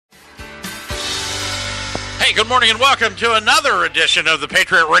Hey, good morning and welcome to another edition of the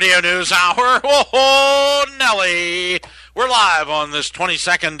Patriot Radio News Hour. Oh, Nelly. We're live on this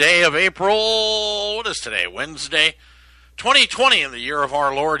 22nd day of April. What is today? Wednesday? 2020 in the year of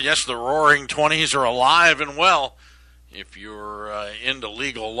our Lord. Yes, the roaring 20s are alive and well if you're into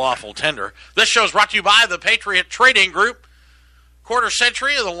legal lawful tender. This show is brought to you by the Patriot Trading Group. Quarter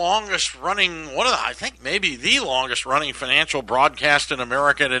century of the longest running, I think maybe the longest running financial broadcast in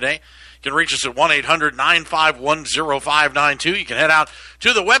America today. You can reach us at 1-800-951-0592. You can head out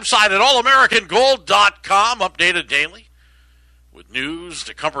to the website at allamericangold.com, updated daily with news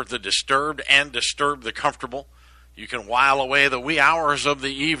to comfort the disturbed and disturb the comfortable. You can while away the wee hours of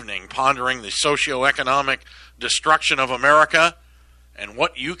the evening pondering the socioeconomic destruction of America and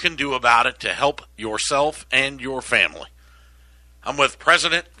what you can do about it to help yourself and your family. I'm with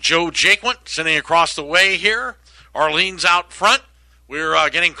President Joe Jaquint, sitting across the way here. Arlene's out front. We're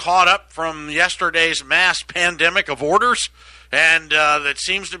getting caught up from yesterday's mass pandemic of orders, and that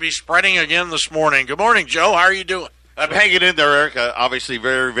seems to be spreading again this morning. Good morning, Joe. How are you doing? I'm hanging in there, Eric. Obviously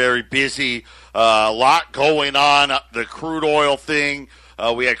very, very busy. A lot going on. The crude oil thing.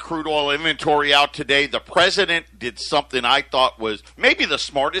 We had crude oil inventory out today. The president did something I thought was maybe the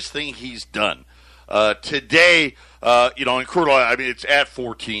smartest thing he's done. Today, in crude oil, I mean, it's at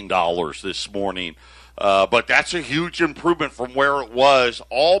 $14 this morning. But that's a huge improvement from where it was,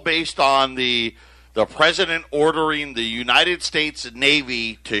 all based on the president ordering the United States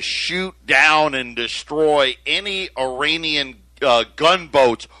Navy to shoot down and destroy any Iranian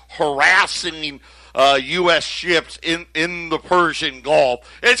gunboats harassing U.S. ships in the Persian Gulf.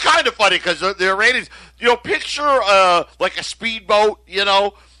 And it's kind of funny because the Iranians, picture like a speedboat,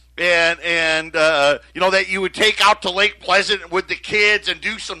 and that you would take out to Lake Pleasant with the kids and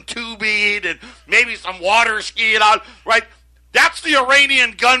do some tubing and maybe some water skiing out, right? That's the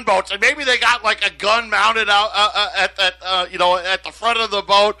Iranian gunboats, and maybe they got like a gun mounted out at the front of the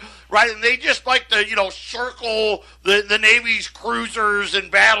boat, right? And they just like to circle the Navy's cruisers and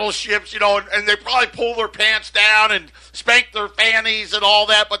battleships, and they probably pull their pants down and spank their fannies and all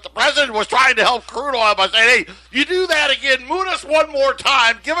that. But the president was trying to help crude oil by saying, "Hey, you do that again, moon us one more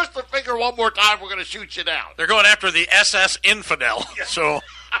time, give us the finger one more time, we're going to shoot you down." They're going after the SS Infidel, so.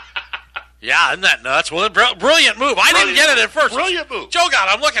 Yeah, isn't that nuts? Well, brilliant move. I didn't get it at first. Brilliant move. Joe got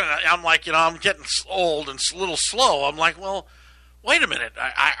it. I'm looking at it. I'm like, I'm getting old and a little slow. I'm like, well, wait a minute.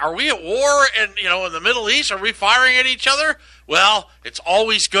 Are we at war in the Middle East? Are we firing at each other? Well, it's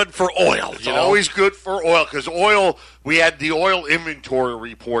always good for oil. It's always good for oil because oil, we had the oil inventory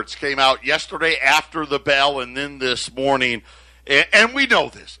reports came out yesterday after the bell and then this morning. And we know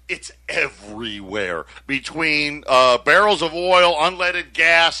this. It's everywhere. Between barrels of oil, unleaded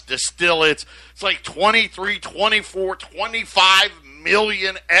gas, distillates, it's like 23, 24, 25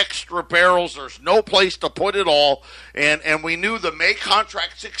 million extra barrels. There's no place to put it all. And we knew the May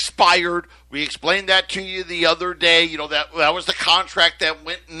contracts expired. We explained that to you the other day. That was the contract that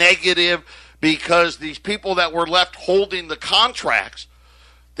went negative because these people that were left holding the contracts,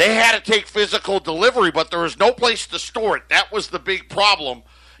 they had to take physical delivery, but there was no place to store it. That was the big problem.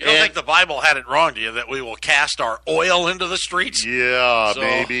 You don't think the Bible had it wrong, do you, that we will cast our oil into the streets? Yeah,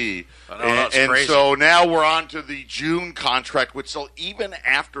 maybe. That's and crazy. So now we're on to the June contract, which even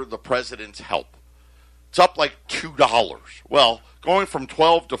after the president's help, it's up like $2. Well, going from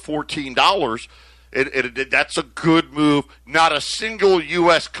 $12 to $14, that's a good move. Not a single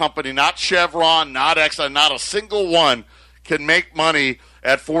U.S. company, not Chevron, not Exxon, not a single one can make money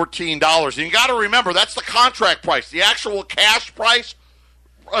at $14. And you got to remember, that's the contract price. The actual cash price,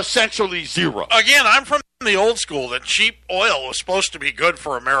 essentially zero. Again, I'm from the old school that cheap oil was supposed to be good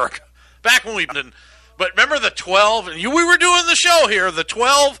for America. Back when we didn't. But remember the 12, and we were doing the show here, the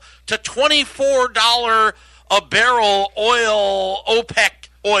 $12 to $24 a barrel oil OPEC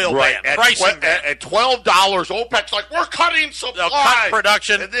oil ban. Pricing ban. At $12, OPEC's like, we're cutting supply. They'll cut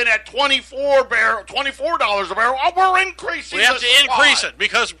production. And then at $24 a barrel, we're increasing We have to increase it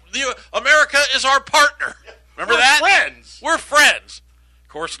because America is our partner. Remember that? We're friends. Of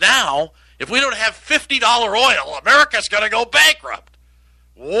course, now, if we don't have $50 oil, America's going to go bankrupt.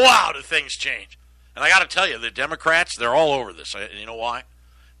 Wow, do things change. And I got to tell you, the Democrats, they're all over this. You know why?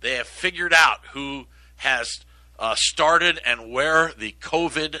 They have figured out who has started and where the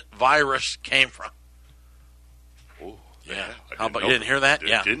COVID virus came from. Oh, yeah. How about you didn't hear that?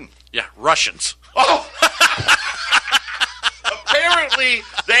 Yeah. Didn't. Yeah, Russians. Oh! Apparently,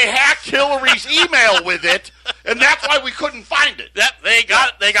 they hacked Hillary's email with it, And that's why we couldn't find it. They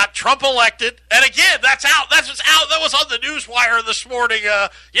got Trump elected, and again, that's out. That's what's out. That was on the newswire this morning.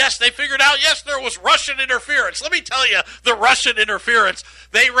 Yes, they figured out. Yes, there was Russian interference. Let me tell you, the Russian interference.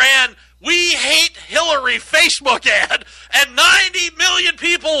 They ran "We Hate Hillary" Facebook ad, and 90 million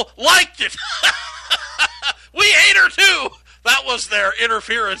people liked it. We hate her too. That was their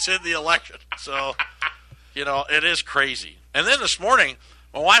interference in the election. So, it is crazy. And then this morning,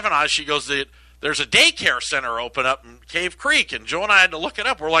 my wife and I, she goes, there's a daycare center open up in Cave Creek, and Joe and I had to look it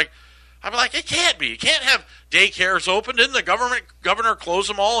up. I'm like, it can't be. You can't have daycares open. Didn't the governor close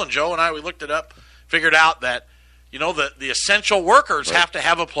them all? And Joe and I, we looked it up, figured out that, the essential workers have to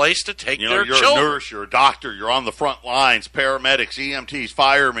have a place to take their children. You're a nurse, you're a doctor, you're on the front lines, paramedics, EMTs,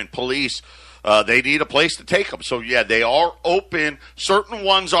 firemen, police. They need a place to take them. So, yeah, they are open. Certain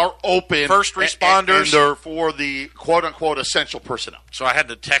ones are open. First responders. And they're for the quote-unquote essential personnel. So I had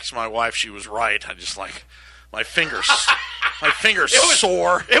to text my wife. She was right. I just my fingers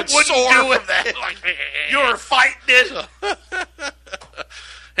sore. It wouldn't do it. You were fighting it.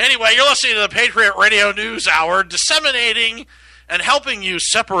 Anyway, you're listening to the Patriot Radio News Hour, disseminating and helping you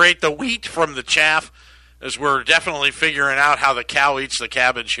separate the wheat from the chaff, as we're definitely figuring out how the cow eats the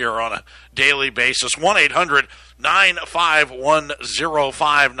cabbage here on a daily basis.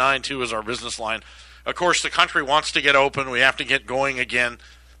 1-800-951-0592 is our business line. Of course, the country wants to get open. We have to get going again.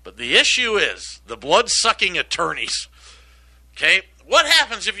 But the issue is the blood-sucking attorneys. Okay? What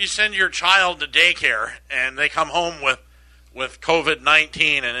happens if you send your child to daycare and they come home with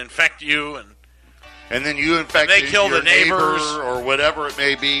COVID-19 and infect you and then you infect they kill your the neighbors or whatever it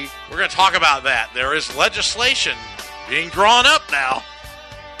may be? We're going to talk about that. There is legislation being drawn up now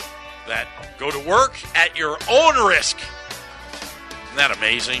that go to work at your own risk. Isn't that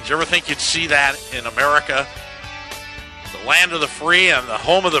amazing? Did you ever think you'd see that in America? The land of the free and the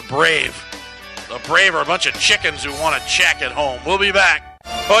home of the brave. The brave are a bunch of chickens who want to check at home. We'll be back.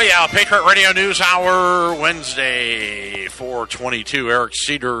 Oh, yeah, Patriot Radio News Hour, Wednesday, 4/22. Eric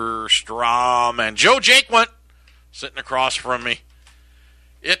Cederstrom and Joe Jaquint sitting across from me.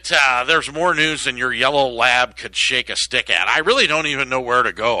 There's more news than your yellow lab could shake a stick at. I really don't even know where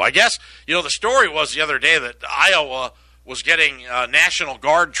to go. I guess, the story was the other day that Iowa was getting National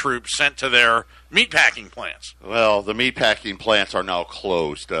Guard troops sent to their meatpacking plants. Well, the meatpacking plants are now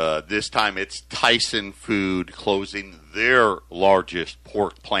closed. This time it's Tyson Food closing their largest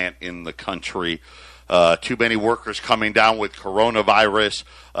pork plant in the country. Too many workers coming down with coronavirus.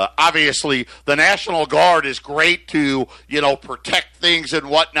 Obviously, the National Guard is great to, protect things and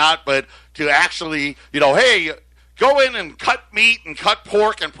whatnot, but to actually, hey, go in and cut meat and cut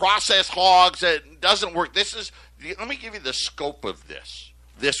pork and process hogs, it doesn't work. Let me give you the scope of this.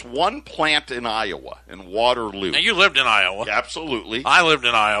 This one plant in Iowa, in Waterloo. Now, you lived in Iowa. Absolutely. I lived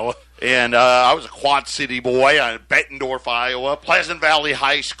in Iowa. And I was a Quad City boy in Bettendorf, Iowa, Pleasant Valley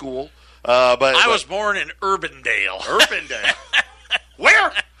High School. I was born in Urbandale. Urbandale.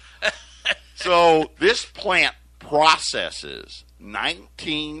 Where? So this plant processes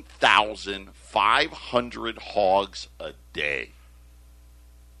 19,500 hogs a day.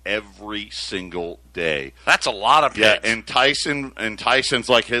 Every single day. That's a lot of pigs. Yeah, and Tyson's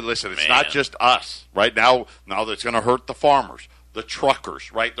like, hey, listen, it's not just us. Right now that's going to hurt the farmers, the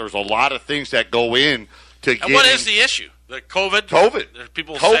truckers, right? There's a lot of things that go in to get. And what is the issue? The COVID? COVID.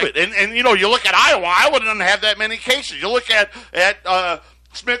 People COVID. And you look at Iowa. Iowa doesn't have that many cases. You look at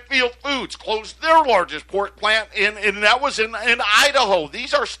Smithfield Foods closed their largest pork plant, and that was in Idaho.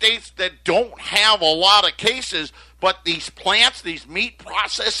 These are states that don't have a lot of cases, but these plants, these meat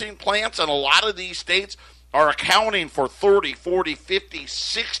processing plants in a lot of these states are accounting for 30, 40, 50,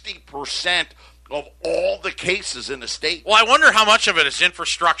 60% of all the cases in the state. Well, I wonder how much of it is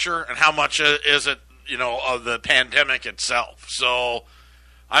infrastructure and how much is it, of the pandemic itself. So,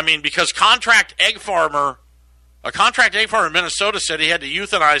 because a contract egg farmer in Minnesota said he had to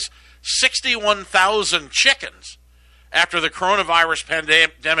euthanize 61,000 chickens after the coronavirus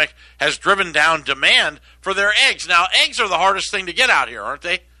pandemic has driven down demand for their eggs. Now, eggs are the hardest thing to get out here, aren't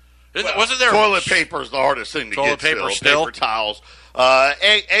they? Wasn't there toilet paper is the hardest thing to get? Toilet paper still. Paper towels.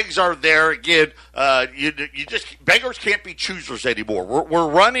 Eggs are there again. Beggars can't be choosers anymore. We're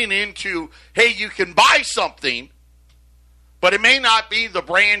running into, hey, you can buy something, but it may not be the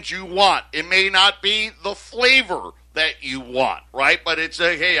brand you want. It may not be the flavor that you want, right? But it's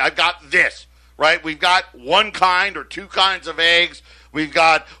hey, I've got this, right? We've got one kind or two kinds of eggs. We've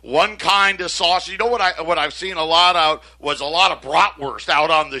got one kind of sauce. You know what I've seen a lot out was a lot of bratwurst out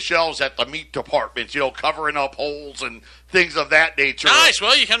on the shelves at the meat departments, covering up holes and things of that nature. Nice.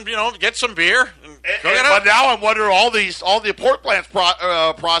 Well, you can, get some beer. But now I'm wondering all the pork plants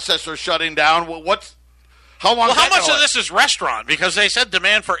processors shutting down. How long? Well, how much of this is restaurant? Because they said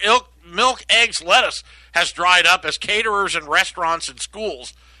demand for milk, eggs, lettuce has dried up as caterers and restaurants and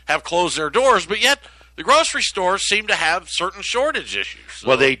schools have closed their doors, but yet the grocery stores seem to have certain shortage issues. So.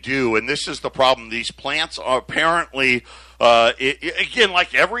 Well, they do, and this is the problem. These plants are apparently, again,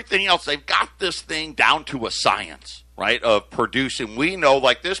 like everything else, they've got this thing down to a science, right, of producing. We know,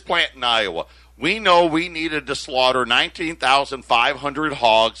 like this plant in Iowa, we know we needed to slaughter 19,500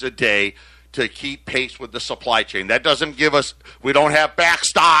 hogs a day to keep pace with the supply chain. That doesn't give us, we don't have back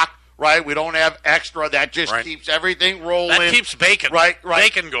stock, right? We don't have extra. That just keeps everything rolling. That keeps bacon. Right.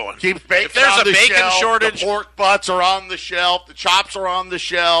 Bacon going. Keeps bacon. If there's on a the bacon shelf, shortage, the pork butts are on the shelf. The chops are on the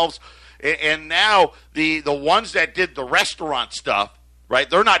shelves. And now the ones that did the restaurant stuff, right?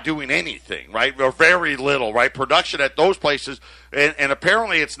 They're not doing anything, right? Or very little, right? Production at those places. And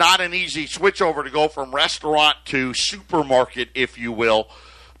apparently it's not an easy switch over to go from restaurant to supermarket, if you will.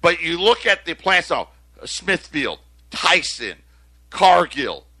 But you look at the plants now, Smithfield, Tyson,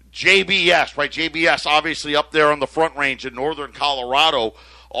 Cargill, JBS, right? JBS obviously up there on the Front Range in northern Colorado.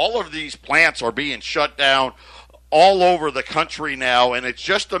 All of these plants are being shut down all over the country now, and it's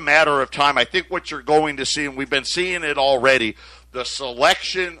just a matter of time. I think what you're going to see, and we've been seeing it already, the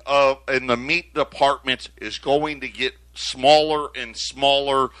selection in the meat departments is going to get smaller and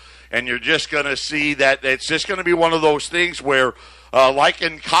smaller, and you're just going to see that it's just going to be one of those things where like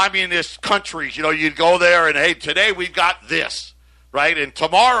in communist countries, you'd go there and, hey, today we've got this, right? And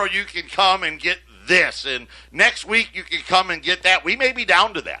tomorrow you can come and get this. And next week you can come and get that. We may be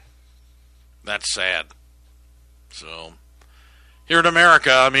down to that. That's sad. So, here in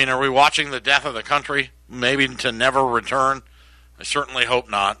America, I mean, are we watching the death of the country, maybe to never return? I certainly hope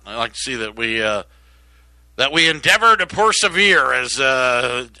not. I like to see that we endeavor to persevere as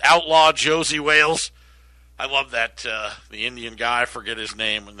outlaw Josie Wales. I love that the Indian guy, I forget his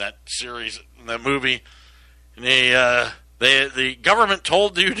name in that series, in that movie. And the government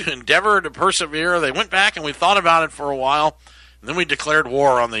told you to endeavor to persevere. They went back and we thought about it for a while, and then we declared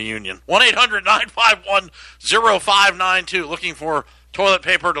war on the Union. 1-800-951-0592. Looking for toilet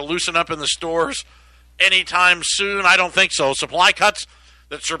paper to loosen up in the stores anytime soon? I don't think so. Supply cuts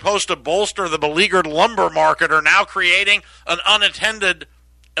that's supposed to bolster the beleaguered lumber market are now creating an unintended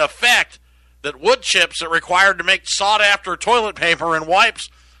effect that wood chips that required to make sought-after toilet paper and wipes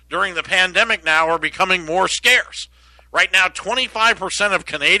during the pandemic now are becoming more scarce. Right now, 25% of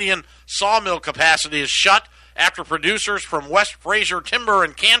Canadian sawmill capacity is shut after producers from West Fraser Timber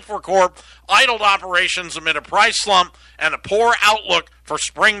and Canfor Corp idled operations amid a price slump and a poor outlook for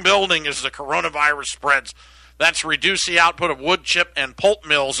spring building as the coronavirus spreads. That's reduced the output of wood chip and pulp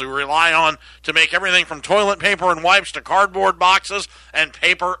mills who rely on to make everything from toilet paper and wipes to cardboard boxes and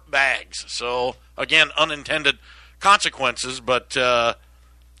paper bags. So, again, unintended consequences, but, the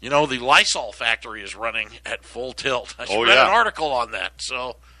Lysol factory is running at full tilt. I read an article on that.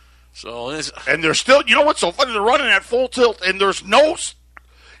 And they're still, what's so funny? They're running at full tilt, and there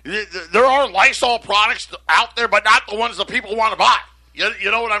are Lysol products out there, but not the ones that people want to buy.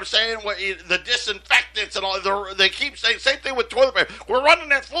 You know what I'm saying? The disinfectants and all, they keep saying, same thing with toilet paper. We're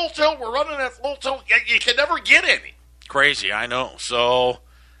running at full tilt. You can never get any. Crazy, I know. So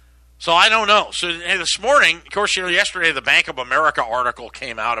I don't know. So this morning, of course, yesterday the Bank of America article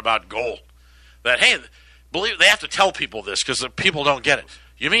came out about gold. That, hey, they have to tell people this because the people don't get it.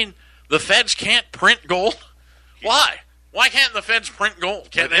 You mean the feds can't print gold? Why? Why can't the feds print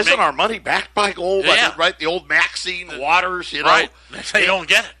gold? Isn't our money backed by gold? Yeah. I mean, right? The old Maxine Waters, Right. They don't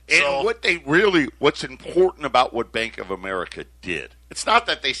get it. And what's important about what Bank of America did, it's not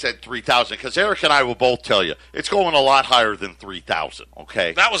that they said 3,000, because Eric and I will both tell you, it's going a lot higher than 3,000,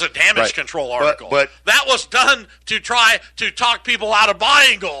 okay? That was a damage control article. But that was done to try to talk people out of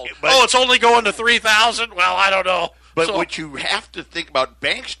buying gold. It's only going to 3,000? Well, I don't know. But what you have to think about,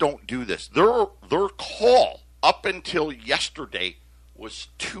 banks don't do this. Their call up until yesterday was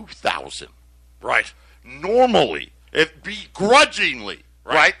 2,000. Right. Normally, begrudgingly,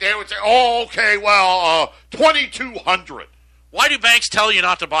 right? They would say, 2,200. Why do banks tell you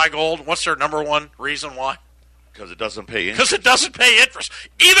not to buy gold? What's their number one reason why? Because it doesn't pay interest. Because it doesn't pay interest.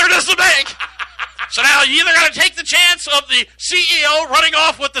 Either does the bank. So now you either got to take the chance of the CEO running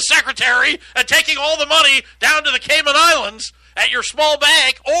off with the secretary and taking all the money down to the Cayman Islands at your small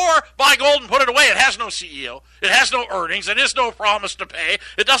bank, or buy gold and put it away. It has no CEO. It has no earnings. It is no promise to pay.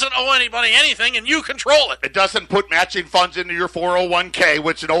 It doesn't owe anybody anything, and you control it. It doesn't put matching funds into your 401k,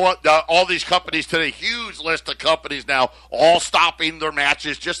 which all these companies today, huge list of companies now, all stopping their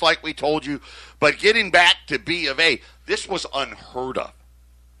matches, just like we told you. But getting back to B of A, this was unheard of,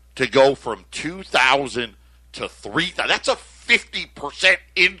 to go from 2,000 to 3,000. That's a 50%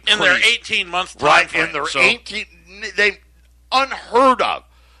 increase. In their 18-month time right, frame. in their 18, they unheard of.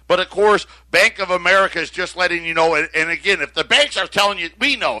 But, of course, Bank of America is just letting you know. And again, if the banks are telling you,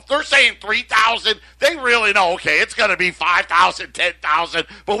 we know. If they're saying 3,000, they really know, okay, it's going to be 5,000, 10,000.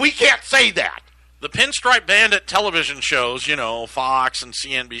 But we can't say that. The Pinstripe Bandit television shows, Fox and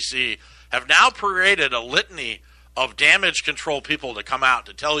CNBC, have now created a litany of damage control people to come out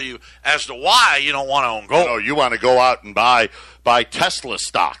to tell you as to why you don't want to own gold. No, you want to go out and buy Tesla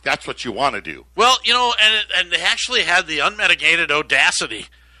stock. That's what you want to do. Well, and they actually had the unmitigated audacity.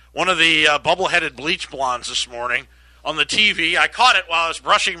 One of the bubble-headed bleach blondes this morning on the TV. I caught it while I was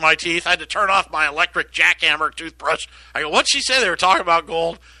brushing my teeth. I had to turn off my electric jackhammer toothbrush. I go, what'd she say? They were talking about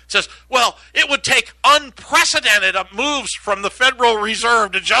gold. It says, well, it would take unprecedented moves from the Federal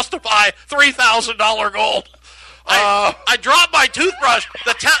Reserve to justify $3,000 gold. I dropped my toothbrush.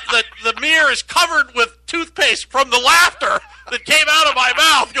 The mirror is covered with toothpaste from the laughter that came out of my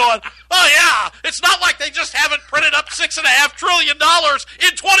mouth going, oh, yeah, it's not like they just haven't printed up $6.5 trillion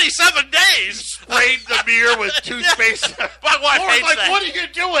in 27 days. Sprayed the mirror with toothpaste. My wife hates like, that. what are you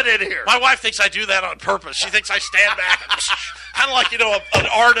doing in here? My wife thinks I do that on purpose. She thinks I stand back and kind of like, an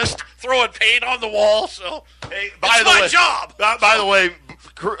artist throwing paint on the wall. So, hey, it's my job. By the way,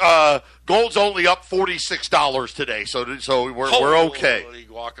 gold's only up $46 today, so we're okay. Holy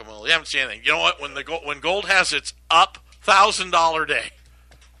guacamole! You haven't seen anything. You know what? When gold has its up $1,000 day,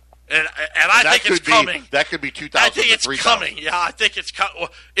 and I think it's coming. That could be 2,000. I think it's coming. Yeah, I think it's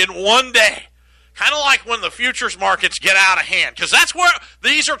in one day. Kind of like when the futures markets get out of hand, because that's where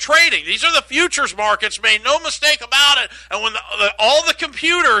these are trading. These are the futures markets. Made no mistake about it. And when all the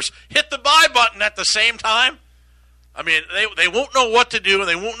computers hit the buy button at the same time, I mean, they won't know what to do, and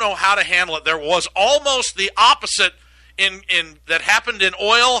they won't know how to handle it. There was almost the opposite in that happened in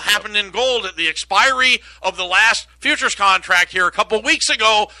oil, happened in gold at the expiry of the last futures contract here a couple of weeks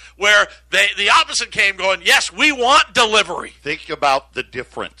ago, where the opposite came going, yes, we want delivery. Think about the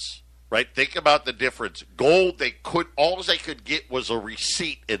difference, right? Think about the difference. Gold, all they could get was a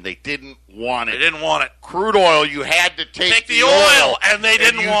receipt, and they didn't want it. They didn't want it. Crude oil, you had to take the oil, and they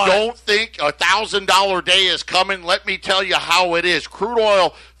didn't want it. You don't think a $1,000 day is coming? Let me tell you how it is. Crude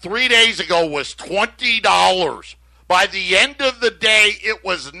oil 3 days ago was $20. By the end of the day, it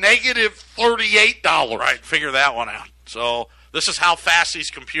was negative $38. Right, figure that one out. So this is how fast these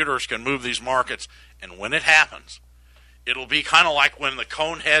computers can move these markets. And when it happens, it'll be kind of like when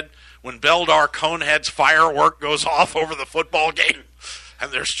when Beldar Conehead's firework goes off over the football game,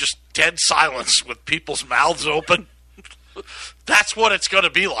 and there's just dead silence with people's mouths open. That's what it's going to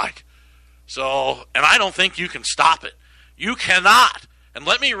be like. So, and I don't think you can stop it. You cannot. And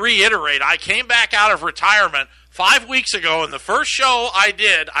let me reiterate, I came back out of retirement 5 weeks ago, and the first show I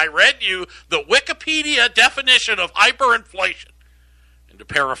did, I read you the Wikipedia definition of hyperinflation. And to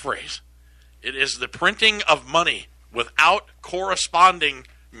paraphrase, it is the printing of money without corresponding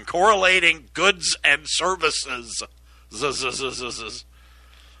and correlating goods and services. The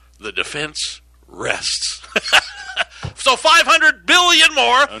defense rests. So $500 billion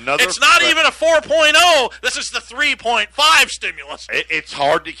more. It's not even a 4.0. This is the 3.5 stimulus. It's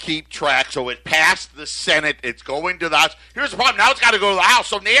hard to keep track. So it passed the Senate. It's going to the House. Here's the problem. Now it's got to go to the House.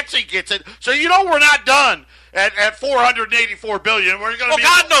 So Nancy gets it. So we're not done at $484 billion. We're going to be a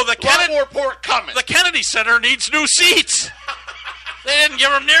lot more pork coming. The Kennedy Center needs new seats. They didn't give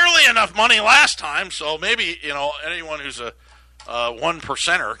them nearly enough money last time. So maybe anyone who's a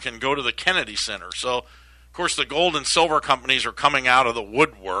 1%er can go to the Kennedy Center. So, of course, the gold and silver companies are coming out of the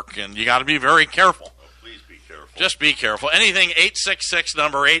woodwork, and you got to be very careful. Oh, please be careful. Just be careful. Anything 866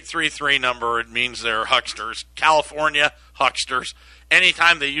 number, 833 number, it means they're hucksters. California, hucksters.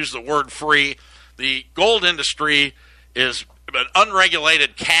 Anytime they use the word free, the gold industry is an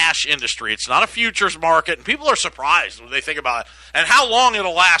unregulated cash industry. It's not a futures market, and people are surprised when they think about it. And how long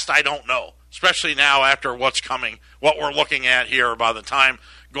it'll last, I don't know, especially now after what's coming, what we're looking at here. By the time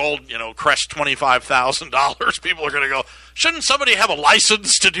gold, crests $25,000, people are going to go, shouldn't somebody have a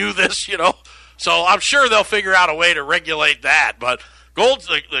license to do this, So I'm sure they'll figure out a way to regulate that. But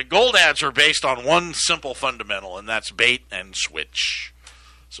the gold ads are based on one simple fundamental, and that's bait and switch.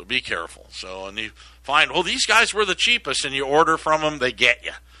 So be careful. So, and you find, these guys were the cheapest, and you order from them, they get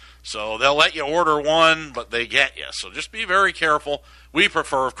you. So they'll let you order one, but they get you. So just be very careful. We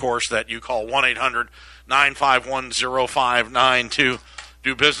prefer, of course, that you call 1-800-951-0592.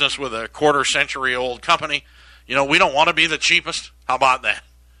 Do business with a quarter-century-old company. We don't want to be the cheapest. How about that?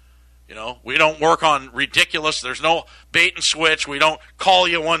 We don't work on ridiculous. There's no bait and switch. We don't call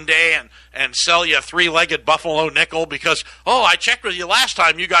you one day and sell you a 3-legged buffalo nickel because, I checked with you last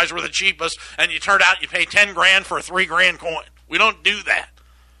time. You guys were the cheapest, and you turned out you pay $10,000 for a $3,000 coin. We don't do that.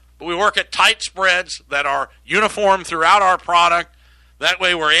 But we work at tight spreads that are uniform throughout our product. That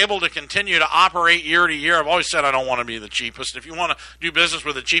way we're able to continue to operate year to year. I've always said I don't want to be the cheapest. If you want to do business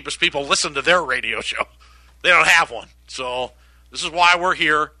with the cheapest people, listen to their radio show. They don't have one. So this is why we're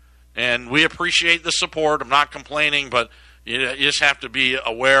here, and we appreciate the support. I'm not complaining, but you just have to be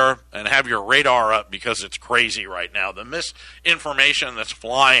aware and have your radar up because it's crazy right now. The misinformation that's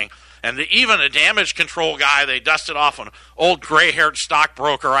flying. And even a damage control guy, they dusted off an old gray-haired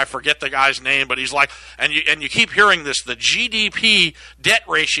stockbroker. I forget the guy's name, but he's like, and you keep hearing this, the GDP debt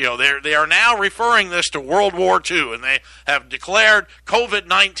ratio. They are now referring this to World War II, and they have declared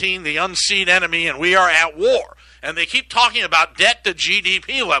COVID-19 the unseen enemy, and we are at war. And they keep talking about debt to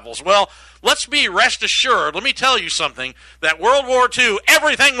GDP levels. Well, let's be rest assured, let me tell you something, that World War II,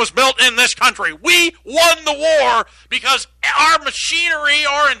 everything was built in this country. We won the war because our machinery,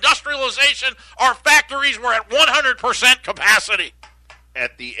 our industrialization, our factories were at 100% capacity.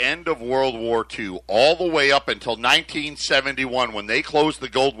 At the end of World War II, all the way up until 1971, when they closed the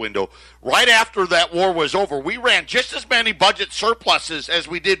gold window, right after that war was over, we ran just as many budget surpluses as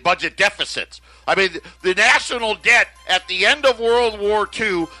we did budget deficits. I mean, the national debt at the end of World War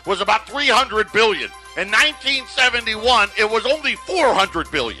II was about $300 billion. In 1971, it was only $400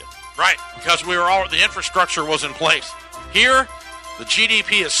 billion. Right, because the infrastructure was in place. Here, the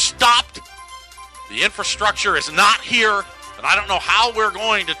GDP is stopped. The infrastructure is not here. And I don't know how we're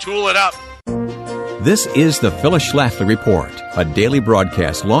going to tool it up. This is the Phyllis Schlafly Report, a daily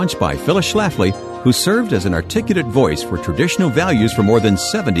broadcast launched by Phyllis Schlafly, who served as an articulate voice for traditional values for more than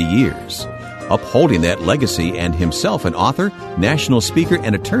 70 years. Upholding that legacy and himself an author, national speaker,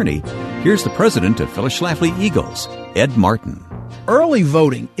 and attorney, here's the president of Phyllis Schlafly Eagles, Ed Martin. Early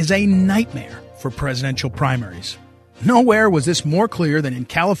voting is a nightmare for presidential primaries. Nowhere was this more clear than in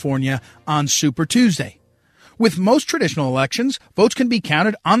California on Super Tuesday. With most traditional elections, votes can be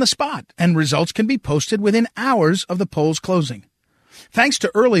counted on the spot, and results can be posted within hours of the polls closing. Thanks to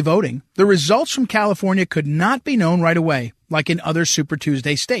early voting, the results from California could not be known right away, like in other Super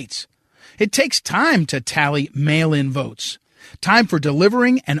Tuesday states. It takes time to tally mail-in votes. Time for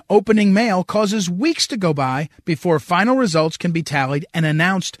delivering and opening mail causes weeks to go by before final results can be tallied and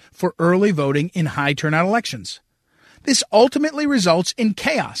announced for early voting in high-turnout elections. This ultimately results in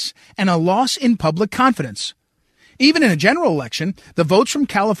chaos and a loss in public confidence. Even in a general election, the votes from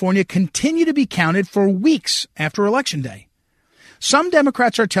California continue to be counted for weeks after Election Day. Some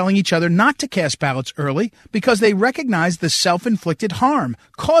Democrats are telling each other not to cast ballots early because they recognize the self-inflicted harm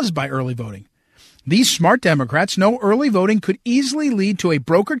caused by early voting. These smart Democrats know early voting could easily lead to a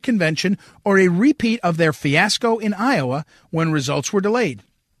brokered convention or a repeat of their fiasco in Iowa when results were delayed.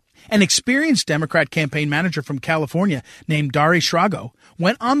 An experienced Democrat campaign manager from California named Dari Schrago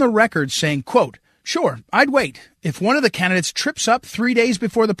went on the record saying, quote, "Sure, I'd wait. If one of the candidates trips up 3 days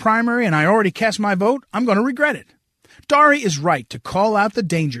before the primary and I already cast my vote, I'm going to regret it." Dari is right to call out the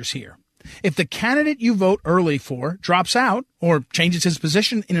dangers here. If the candidate you vote early for drops out or changes his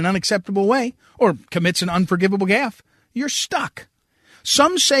position in an unacceptable way or commits an unforgivable gaffe, you're stuck.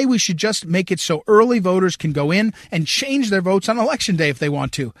 Some say we should just make it so early voters can go in and change their votes on Election Day if they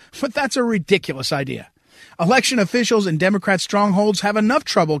want to, but that's a ridiculous idea. Election officials in Democrat strongholds have enough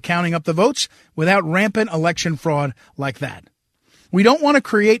trouble counting up the votes without rampant election fraud like that. We don't want to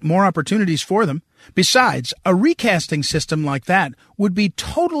create more opportunities for them. Besides, a recasting system like that would be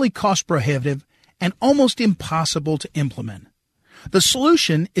totally cost prohibitive and almost impossible to implement. The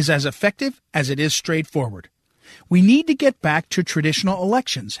solution is as effective as it is straightforward. We need to get back to traditional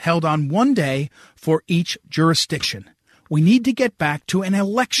elections held on one day for each jurisdiction. We need to get back to an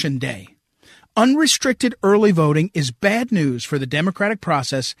election day. Unrestricted early voting is bad news for the democratic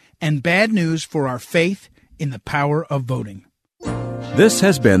process and bad news for our faith in the power of voting. This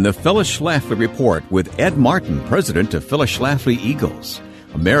has been the Phyllis Schlafly Report with Ed Martin, president of Phyllis Schlafly Eagles.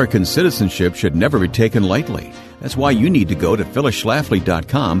 American citizenship should never be taken lightly. That's why you need to go to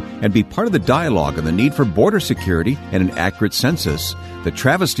phyllisschlafly.com and be part of the dialogue on the need for border security and an accurate census, the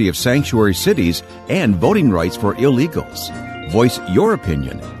travesty of sanctuary cities, and voting rights for illegals. Voice your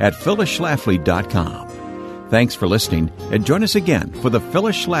opinion at phyllisschlafly.com. Thanks for listening, and join us again for the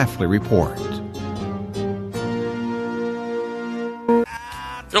Phyllis Schlafly Report.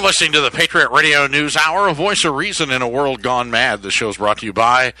 You're listening to the Patriot Radio News Hour, a voice of reason in a world gone mad. The show's brought to you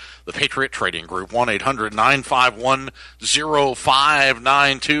by the Patriot Trading Group,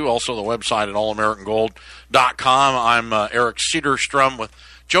 1-800-951-0592. Also the website at allamericangold.com. I'm Eric Cedarstrom with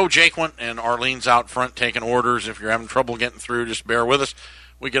Joe Jaquint, and Arlene's out front taking orders. If you're having trouble getting through, just bear with us.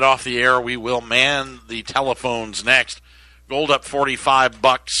 We get off the air, we will man the telephones next. Gold up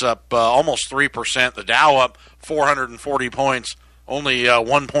 $45, up almost 3%. The Dow up 440 points, only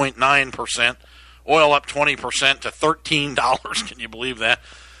 1.9%. Oil up 20% to $13. Can you believe that?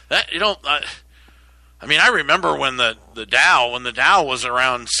 I remember when the Dow was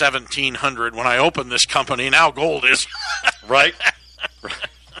around 1,700 when I opened this company. Now gold is right.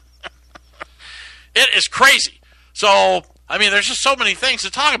 It is crazy. So, there's just so many things to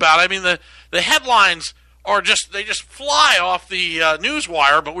talk about. The headlines are just fly off the news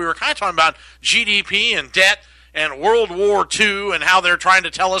wire, but we were kind of talking about GDP and debt and World War II and how they're trying to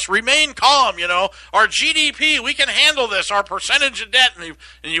tell us, remain calm, our GDP, we can handle this, our percentage of debt. And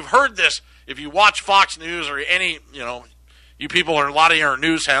you've heard this if you watch Fox News or any, you people are, a lot of you are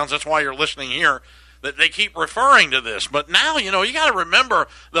news hounds, that's why you're listening here, that they keep referring to this. But now, you got to remember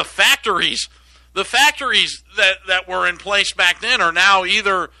the factories that were in place back then are now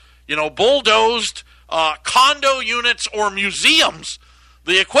either, bulldozed, condo units or museums.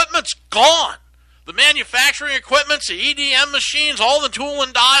 The equipment's gone. The manufacturing equipments, the EDM machines, all the tool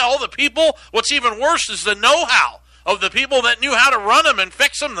and die, all the people. What's even worse is the know-how of the people that knew how to run them and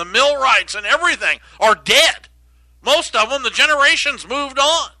fix them. The millwrights and everything are dead. Most of them, the generations moved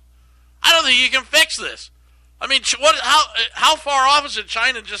on. I don't think you can fix this. How far off is it?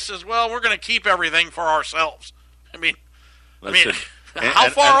 China just says, well, we're going to keep everything for ourselves. How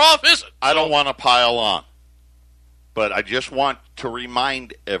far off is it? I don't want to pile on, but I just want to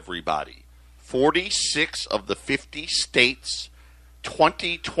remind everybody, 46 of the 50 states'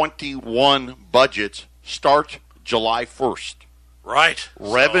 2021 budgets start July 1st. Right.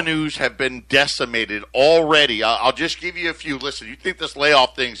 Revenues have been decimated already. I'll just give you a few. Listen, you think this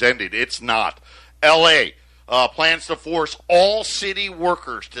layoff thing's ended. It's not. L.A. Plans to force all city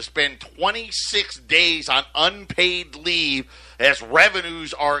workers to spend 26 days on unpaid leave as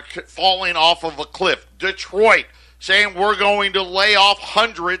revenues are falling off of a cliff. Detroit saying we're going to lay off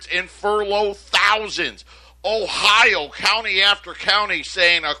hundreds and furlough thousands. Ohio, county after county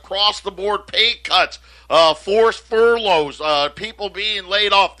saying across-the-board pay cuts, forced furloughs, people being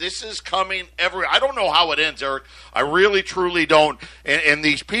laid off. This is coming everywhere. I don't know how it ends, Eric. I really, truly don't. And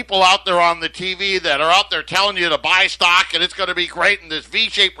these people out there on the TV that are out there telling you to buy stock and it's going to be great and this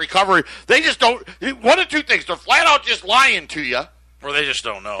V-shaped recovery, they just don't. One of two things. They're flat out just lying to you. Or they just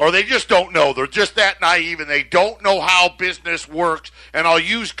don't know. They're just that naive, and they don't know how business works. And I'll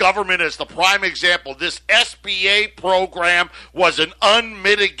use government as the prime example. This SBA program was an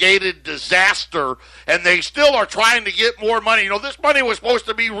unmitigated disaster, and they still are trying to get more money. This money was supposed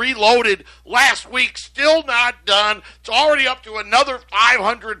to be reloaded last week, still not done. It's already up to another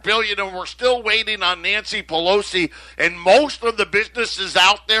 $500 billion, and we're still waiting on Nancy Pelosi. And most of the businesses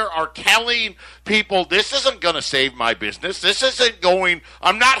out there are telling people, this isn't going to save my business. This isn't going,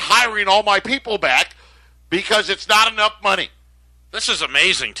 I'm not hiring all my people back because it's not enough money. This is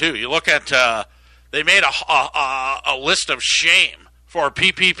amazing, too. You look at, they made a list of shame for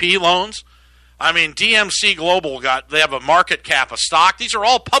PPP loans. DMC Global they have a market cap of stock. These are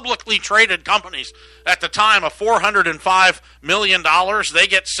all publicly traded companies. At the time of $405 million, they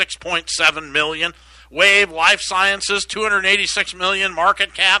get $6.7 million. Wave Life Sciences, $286 million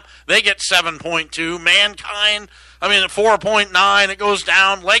market cap. They get 7.2. Mankind, at 4.9. It goes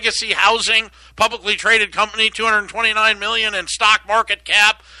down. Legacy Housing, publicly traded company, $229 million in stock market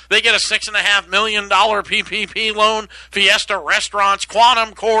cap. They get a $6.5 million PPP loan. Fiesta Restaurants,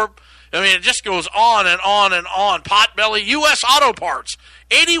 Quantum Corp. It just goes on and on and on. Potbelly, U.S. Auto Parts,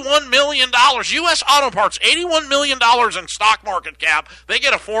 $81 million. U.S. Auto Parts, $81 million in stock market cap. They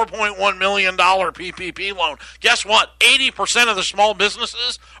get a $4.1 million PPP loan. Guess what? 80% of the small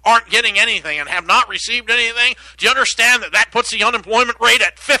businesses aren't getting anything and have not received anything. Do you understand that puts the unemployment rate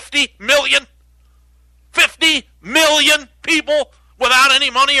at 50 million? 50 million people without any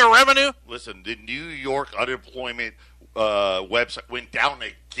money or revenue? Listen, the New York unemployment website went down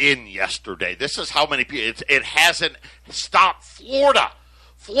again yesterday. This is how many people. It hasn't stopped. Florida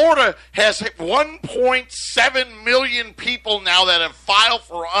has 1.7 million people now that have filed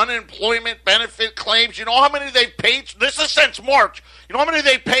for unemployment benefit claims. You know how many they've paid? This is since March. You know how many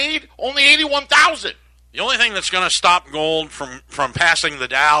they paid? Only 81,000. The only thing that's going to stop gold from passing the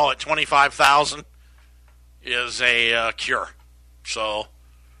Dow at 25,000 is a cure. So,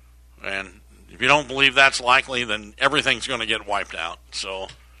 and if you don't believe that's likely, then everything's going to get wiped out. So,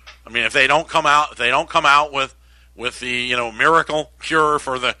 if they don't come out with the miracle cure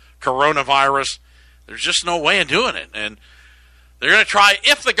for the coronavirus, there's just no way of doing it. And they're going to try,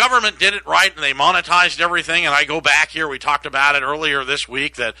 if the government did it right and they monetized everything, and I go back here, we talked about it earlier this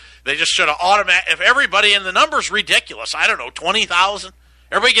week, that they just should have if everybody, and the number's ridiculous, I don't know, 20,000,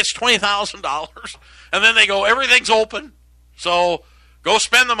 everybody gets $20,000, and then they go, everything's open, So go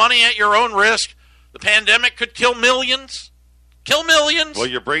spend the money at your own risk. The pandemic could kill millions. Well,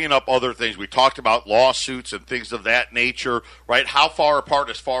 you're bringing up other things. We talked about lawsuits and things of that nature, right? How far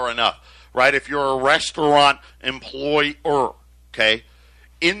apart is far enough, right? If you're a restaurant employer, okay,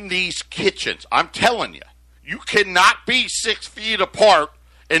 in these kitchens, I'm telling you, you cannot be 6 feet apart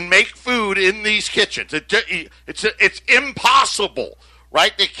and make food in these kitchens. It's impossible,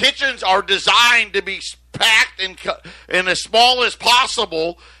 right? The kitchens are designed to be packed and as small as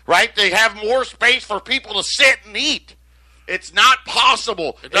possible, right? They have more space for people to sit and eat. It's not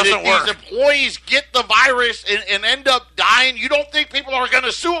possible. It doesn't work. These employees get the virus and end up dying. You don't think people are going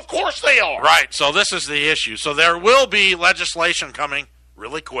to sue? Of course they are. Right. So this is the issue. So there will be legislation coming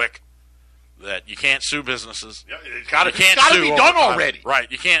really quick that you can't sue businesses. Yeah, it's got to be done already. Right.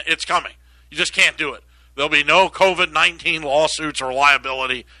 You can't. It's coming. You just can't do it. There'll be no COVID-19 lawsuits or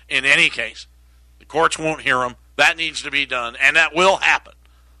liability in any case. The courts won't hear them. That needs to be done, and that will happen.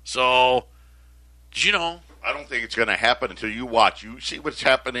 So, you know. I don't think it's going to happen until you watch. You see what's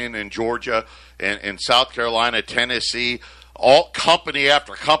happening in Georgia and South Carolina, Tennessee, all company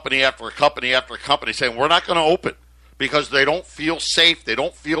after company after company after company saying, we're not going to open because they don't feel safe. They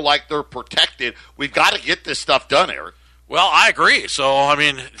don't feel like they're protected. We've got to get this stuff done, Eric. Well, I agree. So, I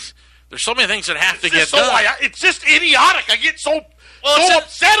mean, there's so many things that have to get done. It's just idiotic. I get so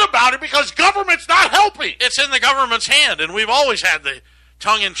upset about it because government's not helping. It's in the government's hand, and we've always had the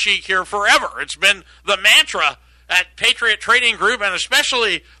tongue-in-cheek here forever. It's been the mantra at Patriot Trading Group, and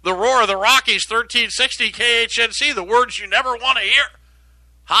especially the Roar of the Rockies, 1360 KHNC, the words you never want to hear.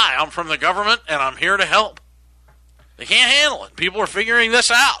 Hi, I'm from the government, and I'm here to help. They can't handle it. People are figuring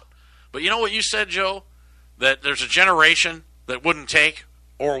this out. But you know what you said, Joe? That there's a generation that wouldn't take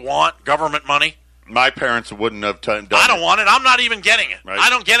or want government money. My parents wouldn't have done it. I don't want it. I'm not even getting it. Right. I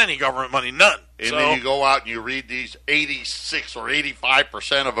don't get any government money, none. And then you go out and you read these 86 or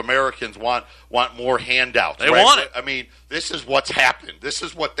 85% of Americans want more handouts. They want it. I mean, this is what's happened. This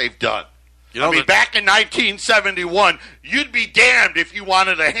is what they've done. You know, back in 1971, you'd be damned if you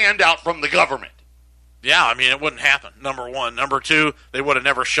wanted a handout from the government. Yeah, I mean, it wouldn't happen, number one. Number two, they would have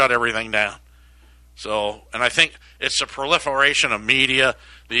never shut everything down. So, and I think it's a proliferation of media.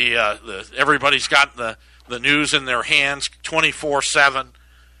 Everybody's got the news in their hands 24/7.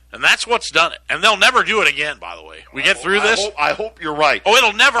 And that's what's done it. And they'll never do it again, by the way. We get through this. I hope you're right. Oh,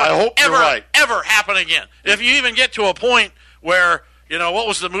 it'll never, ever happen again. If you even get to a point where, you know, what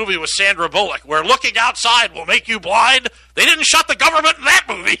was the movie with Sandra Bullock, where looking outside will make you blind? They didn't shut the government in that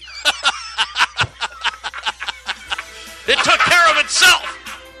movie. It took care of itself.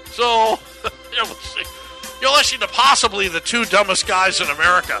 So, you're listening to possibly the two dumbest guys in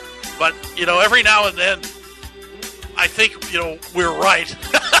America. But, you know, every now and then, I think, you know, we're right.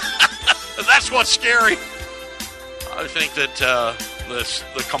 That's what's scary. I think that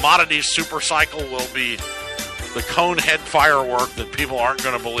the commodities super cycle will be the Conehead firework that people aren't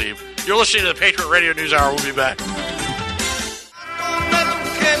going to believe. You're listening to the Patriot Radio News Hour. We'll be back.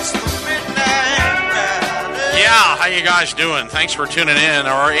 Yeah, how you guys doing? Thanks for tuning in.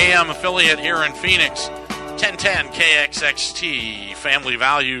 Our AM affiliate here in Phoenix, 1010 KXXT, Family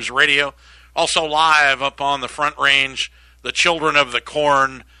Values Radio. Also live up on the Front Range, the Children of the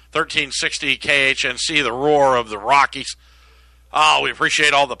Corn, 1360 KHNC, the Roar of the Rockies. We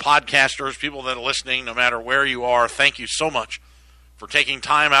appreciate all the podcasters, people that are listening, no matter where you are. Thank you so much for taking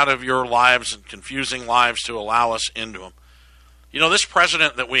time out of your lives and confusing lives to allow us into them. You know, this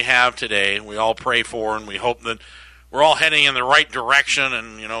president that we have today, we all pray for, and we hope that we're all heading in the right direction,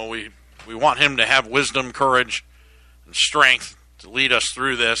 and, you know, we want him to have wisdom, courage, and strength to lead us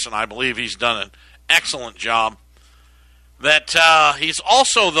through this, and I believe he's done an excellent job. That he's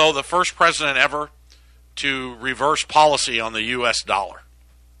also, though, the first president ever to reverse policy on the U.S. dollar,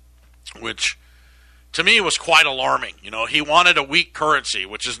 which to me was quite alarming. You know, he wanted a weak currency,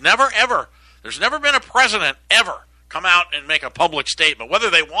 which is never, ever, there's never been a president ever come out and make a public statement. Whether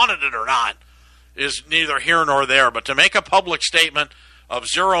they wanted it or not is neither here nor there, but to make a public statement of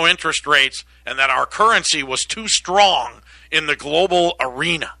zero interest rates and that our currency was too strong in the global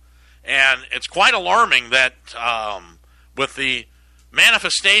arena. And it's quite alarming that with the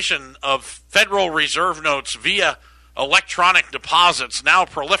manifestation of Federal Reserve notes via electronic deposits now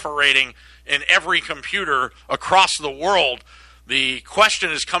proliferating in every computer across the world, the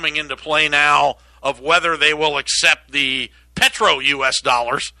question is coming into play now of whether they will accept the petro-U.S.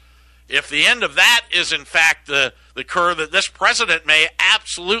 dollars. If the end of that is, in fact, the curve that this president may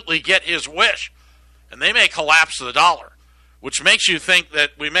absolutely get his wish, and they may collapse the dollar, which makes you think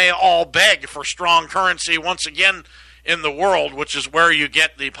that we may all beg for strong currency once again in the world, which is where you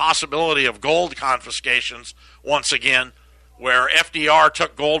get the possibility of gold confiscations once again, where FDR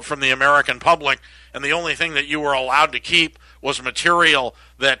took gold from the American public, and the only thing that you were allowed to keep was material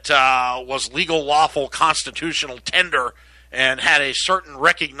that was legal, lawful, constitutional tender and had a certain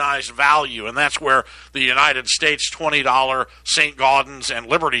recognized value, and that's where the United States $20 St. Gaudens and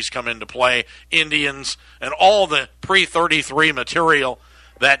Liberties come into play, Indians, and all the pre-33 material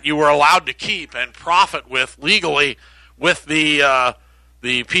that you were allowed to keep and profit with legally with the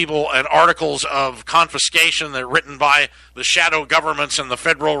people and articles of confiscation that are written by the shadow governments and the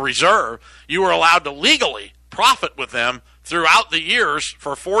Federal Reserve. You were allowed to legally profit with them throughout the years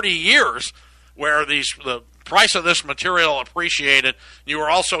for 40 years, where the price of this material appreciated. You were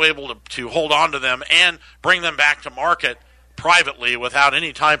also able to hold on to them and bring them back to market privately without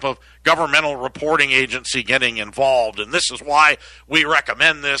any type of governmental reporting agency getting involved. And this is why we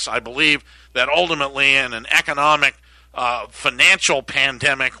recommend this. I believe that ultimately in an economic financial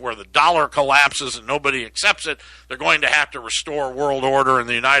pandemic where the dollar collapses and nobody accepts it, they're going to have to restore world order, in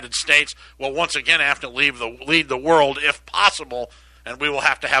the United States will once again have to lead the world if possible, and we will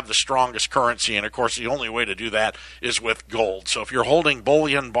have to have the strongest currency. And, of course, the only way to do that is with gold. So if you're holding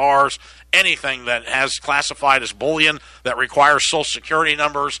bullion bars, anything that has classified as bullion that requires Social Security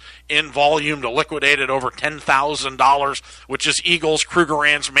numbers in volume to liquidate it over $10,000, which is Eagles,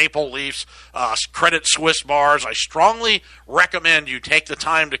 Krugerrands, Maple Leafs, Credit Suisse bars, I strongly recommend you take the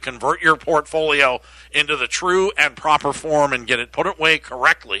time to convert your portfolio into the true and proper form and get it put away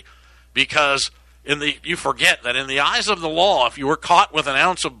correctly, because you forget that in the eyes of the law, if you were caught with an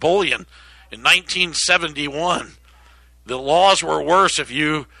ounce of bullion in 1971, the laws were worse if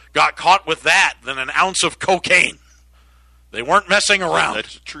you got caught with that than an ounce of cocaine. They weren't messing around.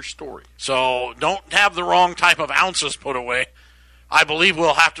 That's a true story. So don't have the wrong type of ounces put away. I believe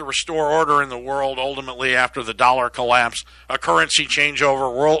we'll have to restore order in the world ultimately after the dollar collapse. A currency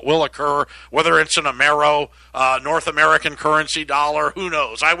changeover will occur, whether it's an Amero, North American currency dollar, who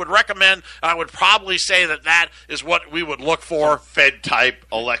knows. I would probably say that is what we would look for. Fed-type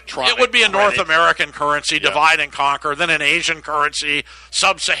electronic It would be a credit. North American currency, divide and conquer, then an Asian currency,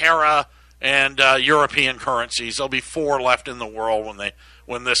 Sub-Sahara, and European currencies. There'll be 4 left in the world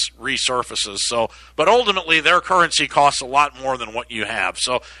when this resurfaces. But ultimately, their currency costs a lot more than what you have.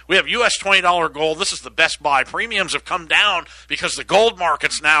 So we have U.S. $20 gold. This is the best buy. Premiums have come down because the gold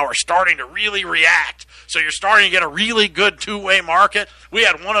markets now are starting to really react. So you're starting to get a really good two-way market. We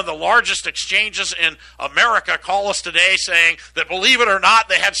had one of the largest exchanges in America call us today saying that, believe it or not,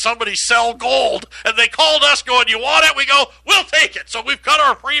 they had somebody sell gold. And they called us going, "You want it?" We go, "We'll take it." So we've cut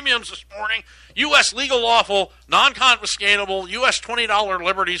our premiums this morning. U.S. legal, lawful, non-confiscatable, U.S. $20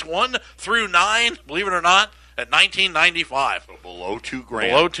 Liberties 1 through 9, believe it or not, at $19.95. So below $2,000.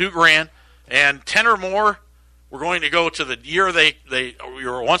 Below $2,000. And 10 or more, we're going to go to the year you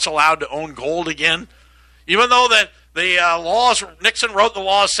were once allowed to own gold again. Even though that the laws, Nixon wrote the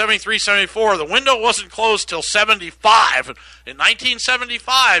laws 73, 74, the window wasn't closed till 75. In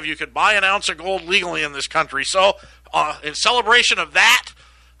 1975, you could buy an ounce of gold legally in this country. So in celebration of that,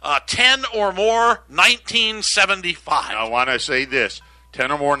 10 or more, 1975. I want to say this.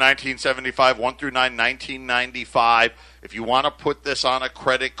 10 or more, 1975. 1 through 9, 1995. If you want to put this on a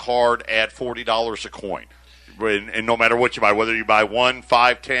credit card, add $40 a coin. And no matter what you buy, whether you buy 1,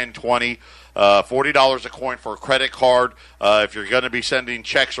 5, 10, 20, $40 a coin for a credit card. If you're going to be sending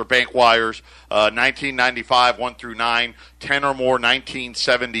checks or bank wires, 1995, 1 through 9. 10 or more,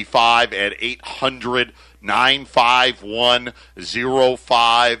 1975 at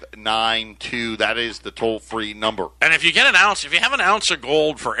 800-951-0592. That is the toll-free number. And if you have an ounce of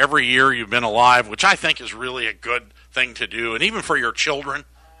gold for every year you've been alive, which I think is really a good thing to do, and even for your children,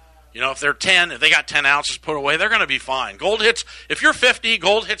 if they're 10, if they got 10 ounces put away, they're going to be fine. Gold hits, if you're 50,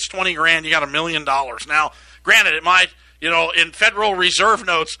 gold hits $20,000, you got $1 million. Now, granted, it might, in Federal Reserve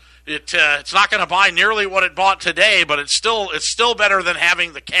notes, it's not going to buy nearly what it bought today, but it's still better than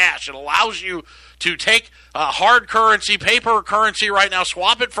having the cash. It allows you to take hard currency, paper currency right now,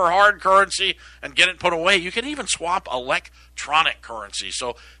 swap it for hard currency, and get it put away. You can even swap electronic currency.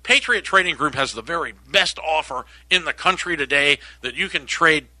 So Patriot Trading Group has the very best offer in the country today that you can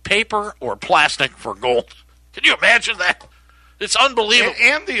trade paper or plastic for gold. Can you imagine that? It's unbelievable.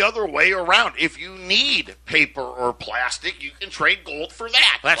 And the other way around. If you need paper or plastic, you can trade gold for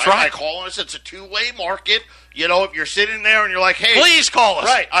that. That's right. By calling us, it's a two-way market. If you're sitting there and you're like, hey. Please call us.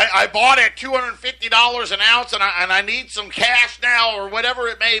 Right. I bought at $250 an ounce and I need some cash now or whatever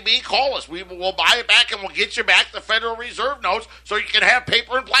it may be. Call us. We'll buy it back and we'll get you back the Federal Reserve notes so you can have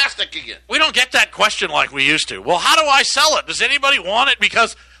paper and plastic again. We don't get that question like we used to. Well, how do I sell it? Does anybody want it?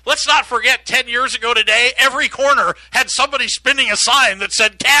 Because let's not forget, 10 years ago today, every corner had somebody spinning a sign that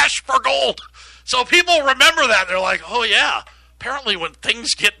said cash for gold. So people remember that. They're like, oh, yeah, apparently when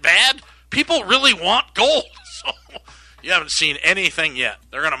things get bad, people really want gold. So you haven't seen anything yet.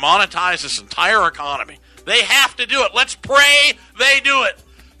 They're going to monetize this entire economy. They have to do it. Let's pray they do it.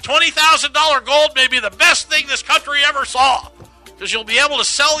 $20,000 gold may be the best thing this country ever saw, because you'll be able to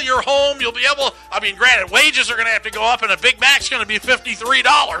sell your home. You'll be able, granted, wages are going to have to go up, and a Big Mac's going to be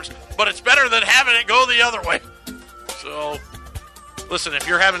 $53, but it's better than having it go the other way. So, listen, if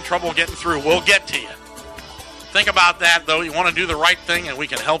you're having trouble getting through, we'll get to you. Think about that, though. You want to do the right thing, and we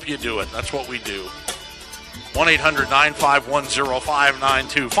can help you do it. That's what we do.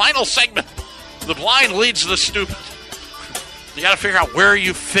 1-800-951-0592. Final segment. The blind leads the stupid. You got to figure out where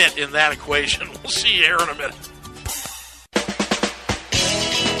you fit in that equation. We'll see you here in a minute.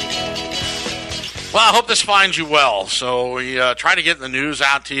 Well, I hope this finds you well. So we try to get the news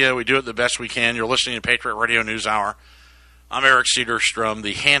out to you. We do it the best we can. You're listening to Patriot Radio News Hour. I'm Eric Cedarstrom,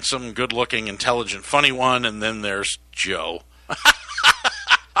 the handsome, good-looking, intelligent, funny one, and then there's Joe.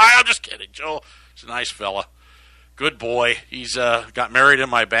 I'm just kidding. Joe is a nice fella. Good boy. He's got married in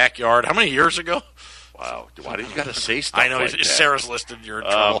my backyard. How many years ago? Wow. Why do you got to say stuff I know. like that? Sarah's listed. You're in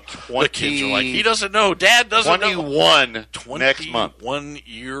trouble. 20, the kids are like, he doesn't know. Dad doesn't 21 know. 21 next month. 21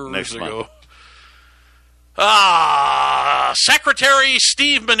 years next ago. Month. Secretary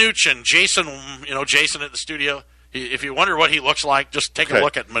Steve Mnuchin. Jason at the studio. If you wonder what he looks like, just take a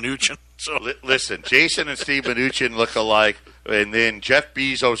look at Mnuchin. So listen, Jason and Steve Mnuchin look alike, and then Jeff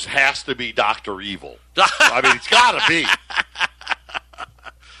Bezos has to be Dr. Evil. It's got to be.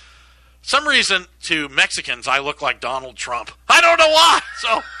 Some reason to Mexicans, I look like Donald Trump. I don't know why.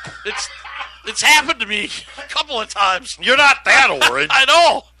 So it's happened to me a couple of times. You're not that orange. I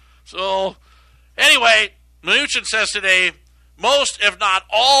know. So anyway, Mnuchin says today, most, if not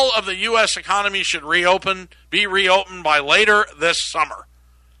all, of the U.S. economy should be reopened by later this summer.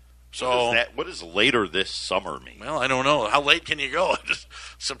 So what does later this summer mean? Well, I don't know. How late can you go?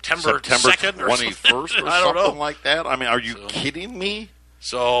 September 2nd 21st or something like that? Are you kidding me?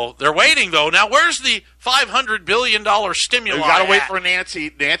 So they're waiting, though. Now, where's the $500 billion stimuli? We've got to wait for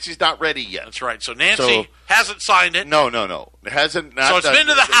Nancy. Nancy's not ready yet. That's right. So Nancy hasn't signed it. No. It hasn't. So it's been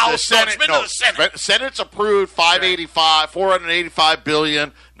to the House. It's been to the Senate. Senate's approved $485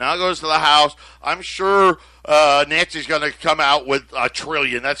 billion. Now it goes to the House. I'm sure Nancy's going to come out with $1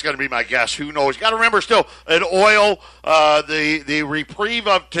 trillion. That's going to be my guess. Who knows? You got to remember still, in oil, the reprieve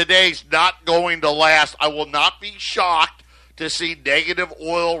of today's not going to last. I will not be shocked to see negative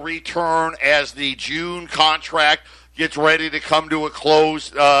oil return as the June contract gets ready to come to a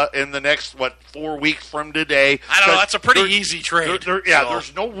close in the next, 4 weeks from today. I don't know. That's a pretty easy trade.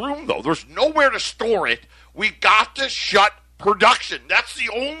 There's no room, though. There's nowhere to store it. We've got to shut production. That's the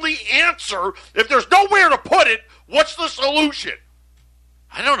only answer. If there's nowhere to put it, what's the solution?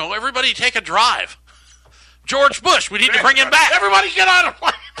 I don't know. Everybody take a drive. George Bush, we need to bring him back. Everybody get on a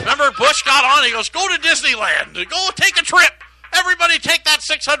plane. Remember, Bush got on, he goes, go to Disneyland. Go take a trip. Everybody take that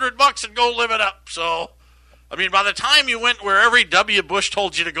 $600 and go live it up. So, by the time you went where every W. Bush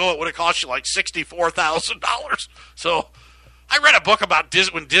told you to go, it would have cost you like $64,000. So, I read a book about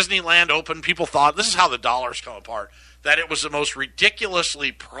when Disneyland opened. People thought, this is how the dollars come apart, that it was the most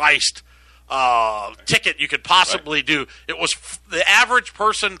ridiculously priced ticket you could possibly do. It was the average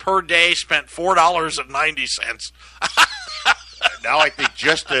person per day spent $4.90. Now I think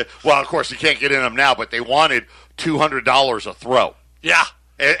of course you can't get in them now, but they wanted $200 a throw. Yeah,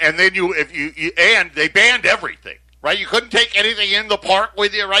 and then and they banned everything, right? You couldn't take anything in the park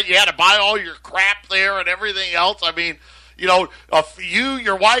with you, right? You had to buy all your crap there and everything else. You,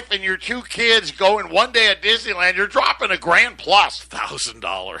 your wife, and your 2 kids going one day at Disneyland, you're dropping $1,000 plus.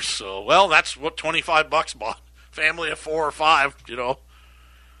 $1,000. So, that's what $25 bought. Family of 4 or 5,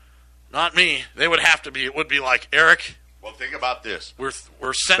 Not me. They would have to be. It would be like, Eric. Well, think about this. We're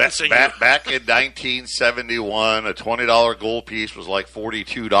sentencing back in 1971, a $20 gold piece was like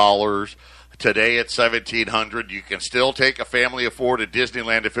 $42. Today at $1,700, you can still take a family of 4 to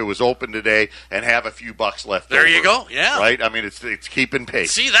Disneyland if it was open today and have a few bucks left. There you go. Yeah, right. It's keeping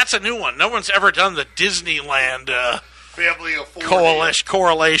pace. See, that's a new one. No one's ever done the Disneyland family of 4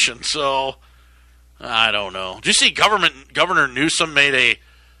 correlation. So I don't know. Did you see Governor Newsom made a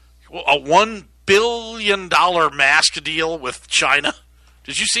 $1 billion mask deal with China?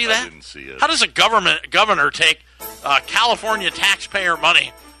 Did you see that? I didn't see it. How does a governor take California taxpayer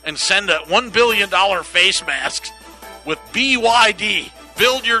money and send a $1 billion face masks with BYD,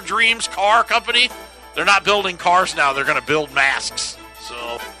 Build Your Dreams Car Company? They're not building cars now. They're going to build masks.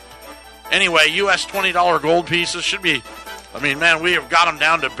 So, anyway, U.S. $20 gold pieces should be, we have got them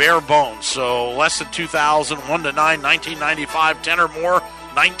down to bare bones. So, less than 2,000, 1 to 9, 1995, 10 or more,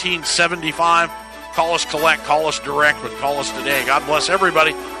 1975. Call us collect, call us direct, but call us today. God bless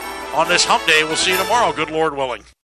everybody on this hump day. We'll see you tomorrow, good Lord willing.